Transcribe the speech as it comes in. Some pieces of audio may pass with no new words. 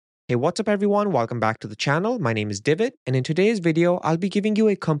Hey, what's up everyone? Welcome back to the channel. My name is Divit, and in today's video, I'll be giving you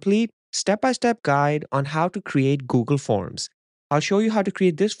a complete step-by-step guide on how to create Google Forms. I'll show you how to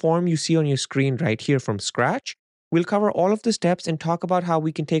create this form you see on your screen right here from scratch. We'll cover all of the steps and talk about how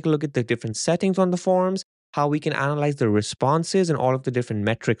we can take a look at the different settings on the forms, how we can analyze the responses and all of the different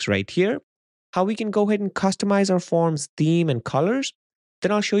metrics right here, how we can go ahead and customize our form's theme and colors.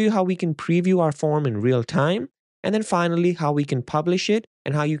 Then I'll show you how we can preview our form in real time. And then finally, how we can publish it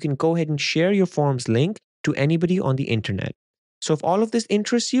and how you can go ahead and share your form's link to anybody on the internet. So if all of this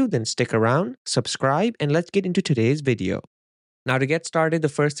interests you, then stick around, subscribe, and let's get into today's video. Now to get started, the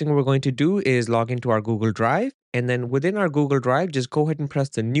first thing we're going to do is log into our Google Drive. And then within our Google Drive, just go ahead and press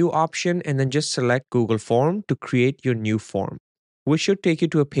the new option and then just select Google Form to create your new form, which should take you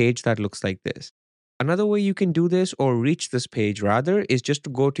to a page that looks like this. Another way you can do this, or reach this page rather, is just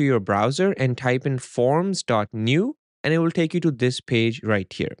to go to your browser and type in forms.new, and it will take you to this page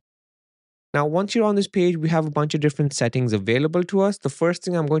right here. Now, once you're on this page, we have a bunch of different settings available to us. The first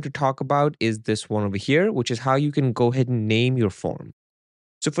thing I'm going to talk about is this one over here, which is how you can go ahead and name your form.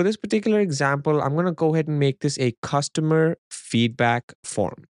 So for this particular example, I'm going to go ahead and make this a customer feedback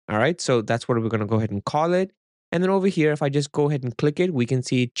form. All right, so that's what we're going to go ahead and call it. And then over here, if I just go ahead and click it, we can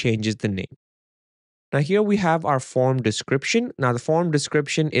see it changes the name. Now here we have our form description. Now the form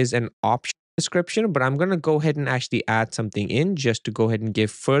description is an option description, but I'm going to go ahead and actually add something in just to go ahead and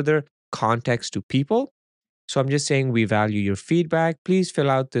give further context to people. So I'm just saying we value your feedback. Please fill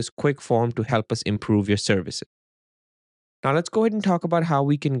out this quick form to help us improve your services. Now let's go ahead and talk about how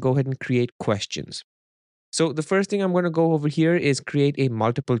we can go ahead and create questions. So the first thing I'm going to go over here is create a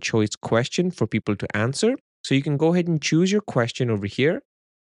multiple choice question for people to answer. So you can go ahead and choose your question over here.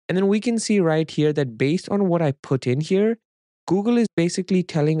 And then we can see right here that based on what I put in here, Google is basically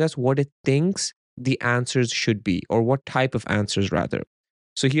telling us what it thinks the answers should be, or what type of answers rather.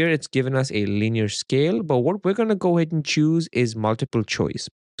 So here it's given us a linear scale, but what we're going to go ahead and choose is multiple choice.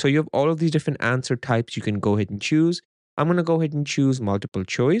 So you have all of these different answer types you can go ahead and choose. I'm going to go ahead and choose multiple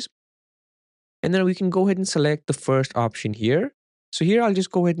choice. And then we can go ahead and select the first option here. So here I'll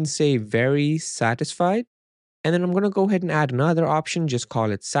just go ahead and say very satisfied. And then I'm going to go ahead and add another option, just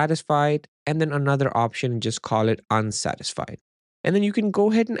call it satisfied, and then another option, just call it unsatisfied. And then you can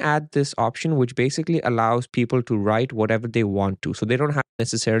go ahead and add this option, which basically allows people to write whatever they want to. So they don't have to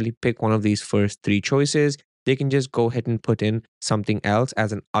necessarily pick one of these first three choices. They can just go ahead and put in something else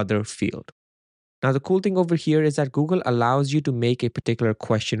as an other field. Now, the cool thing over here is that Google allows you to make a particular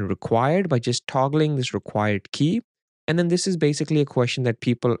question required by just toggling this required key. And then this is basically a question that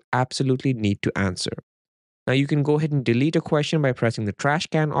people absolutely need to answer. Now you can go ahead and delete a question by pressing the trash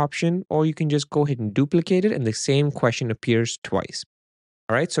can option, or you can just go ahead and duplicate it and the same question appears twice.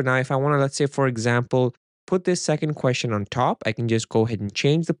 All right, so now if I want to, let's say for example, put this second question on top, I can just go ahead and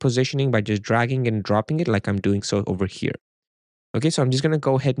change the positioning by just dragging and dropping it like I'm doing so over here. Okay, so I'm just going to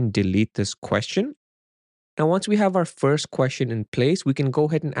go ahead and delete this question. Now once we have our first question in place, we can go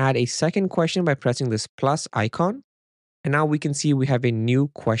ahead and add a second question by pressing this plus icon. And now we can see we have a new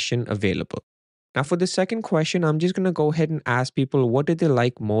question available. Now for the second question, I'm just going to go ahead and ask people what did they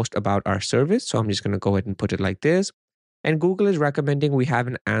like most about our service. So I'm just going to go ahead and put it like this. And Google is recommending we have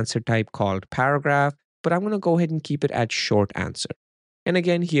an answer type called paragraph, but I'm going to go ahead and keep it at short answer. And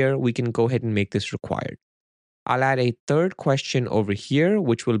again, here we can go ahead and make this required. I'll add a third question over here,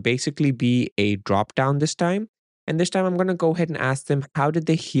 which will basically be a drop down this time. And this time I'm going to go ahead and ask them, how did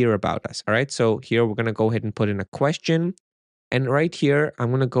they hear about us? All right. So here we're going to go ahead and put in a question. And right here, I'm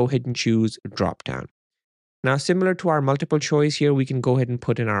going to go ahead and choose drop down. Now, similar to our multiple choice here, we can go ahead and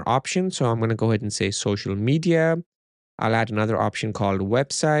put in our option. So I'm going to go ahead and say social media. I'll add another option called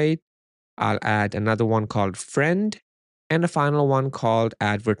website. I'll add another one called friend, and a final one called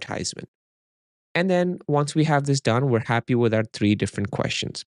advertisement. And then once we have this done, we're happy with our three different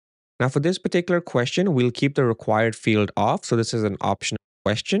questions. Now for this particular question, we'll keep the required field off. So this is an optional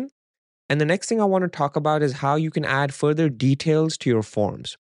question. And the next thing I want to talk about is how you can add further details to your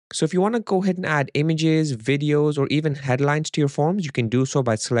forms. So if you want to go ahead and add images, videos, or even headlines to your forms, you can do so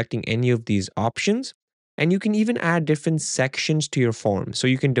by selecting any of these options. And you can even add different sections to your form. So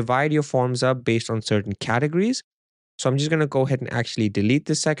you can divide your forms up based on certain categories. So I'm just going to go ahead and actually delete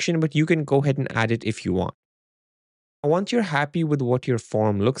this section, but you can go ahead and add it if you want. Once you're happy with what your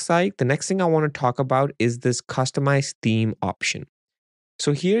form looks like, the next thing I want to talk about is this customize theme option.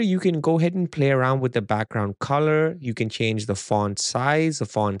 So here you can go ahead and play around with the background color. You can change the font size, the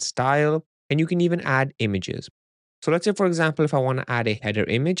font style, and you can even add images. So let's say, for example, if I want to add a header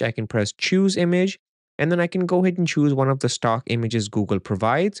image, I can press choose image, and then I can go ahead and choose one of the stock images Google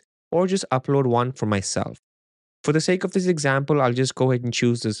provides, or just upload one for myself. For the sake of this example, I'll just go ahead and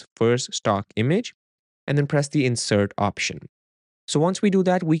choose this first stock image and then press the insert option. So once we do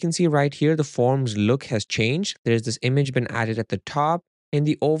that, we can see right here, the form's look has changed. There's this image been added at the top and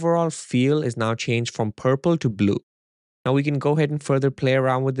the overall feel is now changed from purple to blue. Now we can go ahead and further play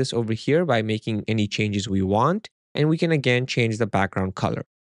around with this over here by making any changes we want. And we can again change the background color.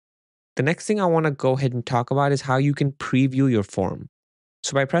 The next thing I want to go ahead and talk about is how you can preview your form.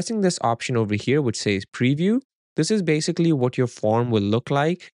 So by pressing this option over here, which says preview, this is basically what your form will look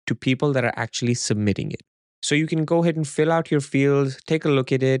like to people that are actually submitting it. So you can go ahead and fill out your fields, take a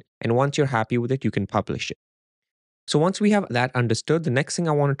look at it, and once you're happy with it, you can publish it. So once we have that understood, the next thing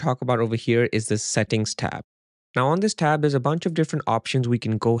I want to talk about over here is the settings tab. Now on this tab, there's a bunch of different options we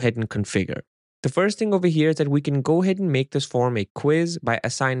can go ahead and configure. The first thing over here is that we can go ahead and make this form a quiz by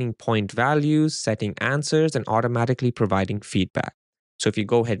assigning point values, setting answers, and automatically providing feedback. So if you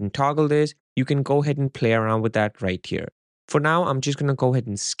go ahead and toggle this, you can go ahead and play around with that right here. For now, I'm just going to go ahead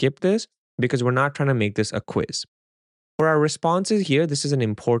and skip this because we're not trying to make this a quiz. For our responses here, this is an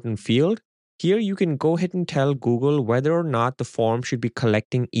important field. Here you can go ahead and tell Google whether or not the form should be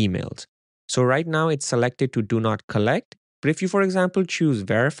collecting emails. So right now it's selected to do not collect. But if you, for example, choose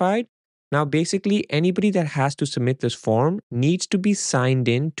verified, now basically anybody that has to submit this form needs to be signed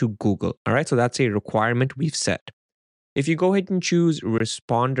in to Google. All right, so that's a requirement we've set. If you go ahead and choose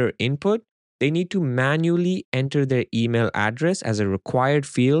responder input, they need to manually enter their email address as a required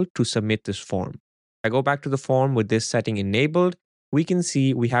field to submit this form. If I go back to the form with this setting enabled, we can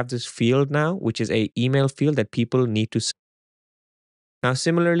see we have this field now, which is an email field that people need to. Now,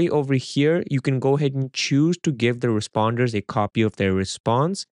 similarly over here, you can go ahead and choose to give the responders a copy of their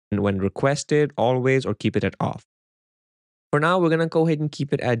response and when requested, always, or keep it at off. For now, we're going to go ahead and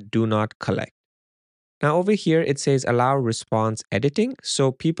keep it at do not collect. Now over here, it says allow response editing.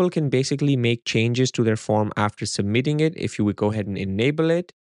 So people can basically make changes to their form after submitting it if you would go ahead and enable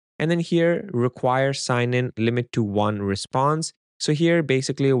it. And then here, require sign-in limit to one response. So here,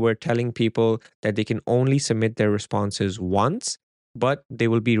 basically, we're telling people that they can only submit their responses once, but they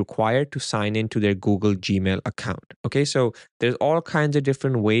will be required to sign in to their Google Gmail account. Okay, so there's all kinds of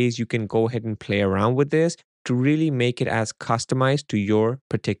different ways you can go ahead and play around with this to really make it as customized to your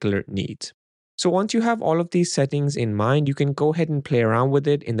particular needs. So once you have all of these settings in mind, you can go ahead and play around with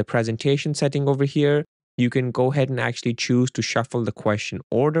it in the presentation setting over here. You can go ahead and actually choose to shuffle the question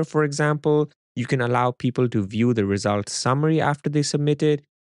order, for example. You can allow people to view the result summary after they submit it.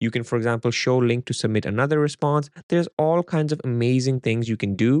 You can, for example, show link to submit another response. There's all kinds of amazing things you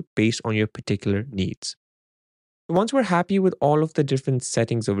can do based on your particular needs. Once we're happy with all of the different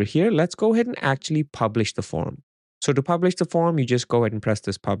settings over here, let's go ahead and actually publish the form. So to publish the form, you just go ahead and press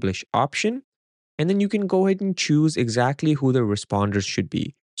this publish option. And then you can go ahead and choose exactly who the responders should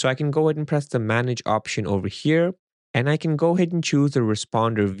be. So I can go ahead and press the manage option over here. And I can go ahead and choose the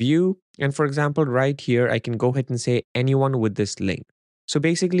responder view. And for example, right here, I can go ahead and say anyone with this link. So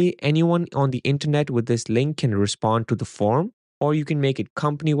basically, anyone on the internet with this link can respond to the form, or you can make it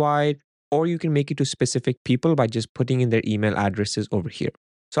company-wide, or you can make it to specific people by just putting in their email addresses over here.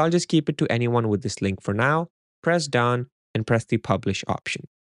 So I'll just keep it to anyone with this link for now, press done, and press the publish option.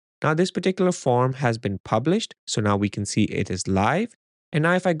 Now this particular form has been published, so now we can see it is live. And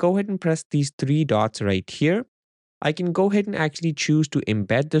now if I go ahead and press these three dots right here, I can go ahead and actually choose to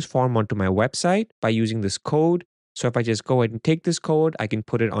embed this form onto my website by using this code. So if I just go ahead and take this code, I can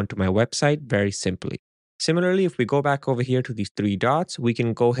put it onto my website very simply. Similarly, if we go back over here to these three dots, we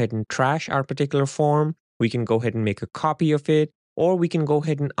can go ahead and trash our particular form. We can go ahead and make a copy of it, or we can go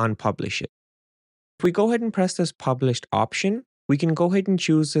ahead and unpublish it. If we go ahead and press this published option, we can go ahead and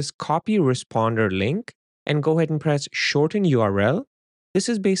choose this copy responder link and go ahead and press shorten URL. This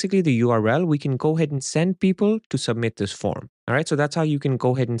is basically the URL we can go ahead and send people to submit this form. All right, so that's how you can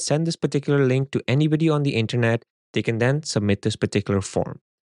go ahead and send this particular link to anybody on the internet. They can then submit this particular form.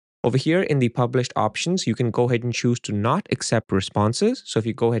 Over here in the published options, you can go ahead and choose to not accept responses. So if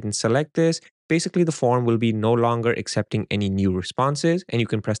you go ahead and select this, basically the form will be no longer accepting any new responses, and you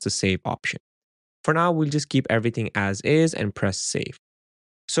can press the save option. For now, we'll just keep everything as is and press save.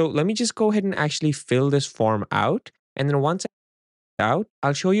 So let me just go ahead and actually fill this form out. And then once it's out,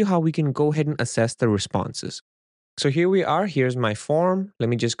 I'll show you how we can go ahead and assess the responses. So here we are. Here's my form. Let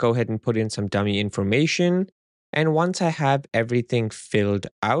me just go ahead and put in some dummy information. And once I have everything filled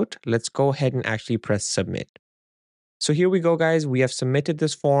out, let's go ahead and actually press submit. So here we go, guys. We have submitted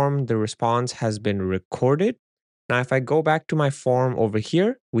this form. The response has been recorded. Now, if I go back to my form over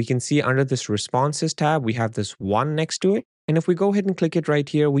here, we can see under this responses tab, we have this one next to it. And if we go ahead and click it right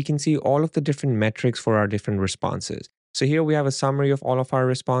here, we can see all of the different metrics for our different responses. So here we have a summary of all of our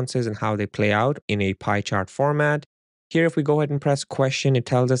responses and how they play out in a pie chart format. Here, if we go ahead and press question, it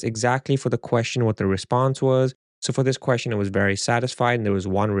tells us exactly for the question what the response was. So for this question, it was very satisfied and there was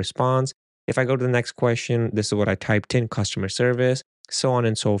one response. If I go to the next question, this is what I typed in, customer service, so on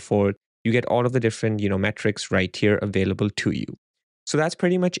and so forth. You get all of the different, metrics right here available to you. So that's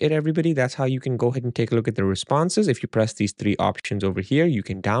pretty much it, everybody. That's how you can go ahead and take a look at the responses. If you press these three options over here, you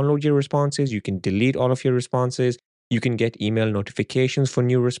can download your responses. You can delete all of your responses. You can get email notifications for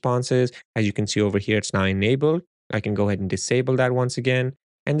new responses. As you can see over here, it's now enabled. I can go ahead and disable that once again.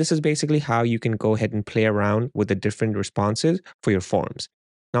 And this is basically how you can go ahead and play around with the different responses for your forms.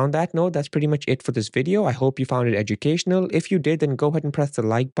 Now, on that note, that's pretty much it for this video. I hope you found it educational. If you did, then go ahead and press the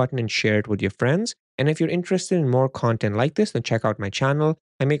like button and share it with your friends. And if you're interested in more content like this, then check out my channel.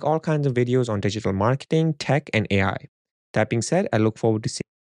 I make all kinds of videos on digital marketing, tech, and AI. That being said, I look forward to seeing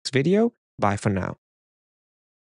you in the next video. Bye for now.